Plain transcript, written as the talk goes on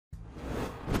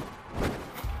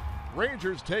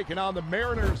Rangers taking on the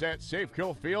Mariners at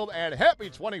Safeco Field, and happy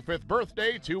 25th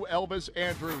birthday to Elvis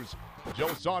Andrus.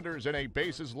 Joe Saunders in a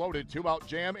bases-loaded two-out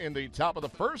jam in the top of the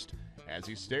first. As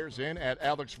he stares in at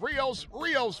Alex Rios,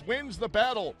 Rios wins the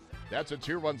battle. That's a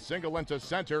two-run single into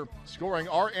center, scoring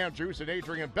R. Andrus and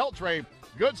Adrian Beltre.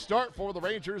 Good start for the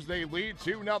Rangers. They lead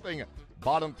 2-0.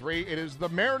 Bottom three, it is the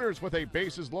Mariners with a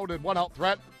bases-loaded one-out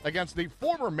threat against the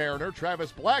former Mariner,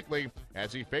 Travis Blackley,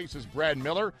 as he faces Brad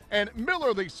Miller. And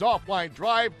Miller, the soft line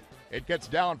drive. It gets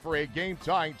down for a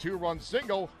game-tying two-run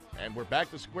single, and we're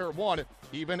back to square one,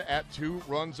 even at 2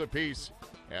 runs apiece.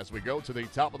 As we go to the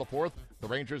top of the fourth, the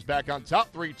Rangers back on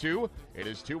top 3-2. It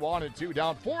is 2 on and 2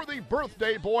 down for the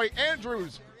birthday boy,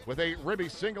 Andrus, with a ribby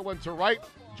single into right.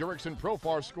 Jurickson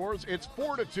Profar scores. It's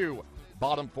 4-2.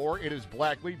 Bottom four, it is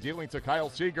Blackley dealing to Kyle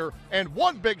Seager, and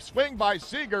one big swing by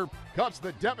Seager cuts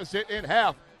the deficit in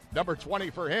half. Number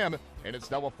 20 for him, and it's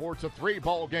now a 4-3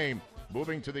 ball game.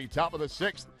 Moving to the top of the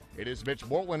sixth, it is Mitch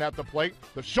Moreland at the plate.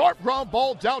 The sharp ground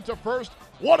ball down to first.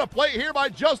 What a play here by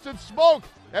Justin Smoke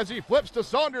as he flips to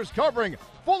Saunders covering.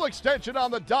 Full extension on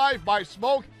the dive by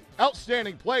Smoke.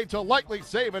 Outstanding play to likely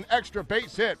save an extra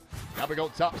base hit. Now we go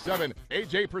top seven.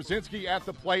 A.J. Przinsky at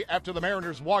the plate after the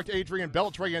Mariners walked Adrian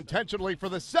Beltre intentionally for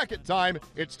the second time.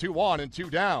 It's 2 on and 2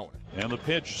 down. And the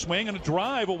pitch, swing and a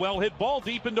drive, a well-hit ball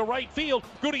deep into right field.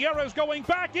 Gutierrez going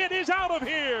back. It is out of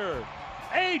here.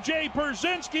 A.J.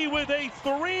 Przinsky with a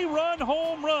 3-run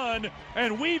home run,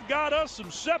 and we've got us some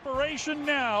separation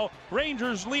now.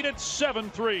 Rangers lead at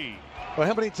 7-3. Well,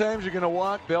 how many times are you going to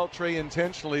walk Beltre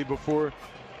intentionally before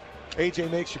A.J.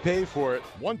 makes you pay for it?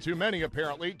 One too many,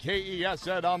 apparently.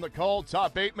 KESN on the call.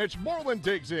 Top 8, Mitch Moreland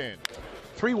digs in.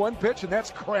 3-1 pitch, and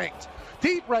that's cranked.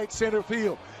 Deep right center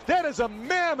field. That is a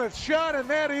mammoth shot, and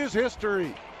that is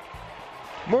history.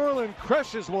 Moreland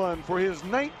crushes one for his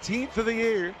 19th of the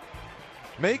year.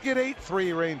 Make it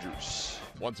 8-3 Rangers.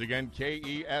 Once again,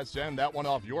 KESN, that one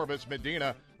off Yorvis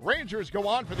Medina. Rangers go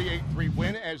on for the 8-3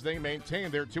 win as they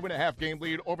maintain their 2.5-game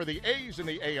lead over the A's in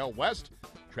the AL West.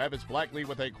 Travis Blackley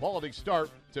with a quality start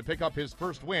to pick up his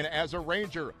first win as a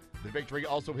Ranger. The victory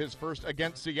also his first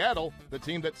against Seattle, the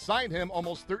team that signed him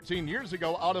almost 13 years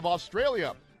ago out of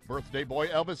Australia. Birthday boy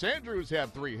Elvis Andrus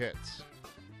had 3 hits.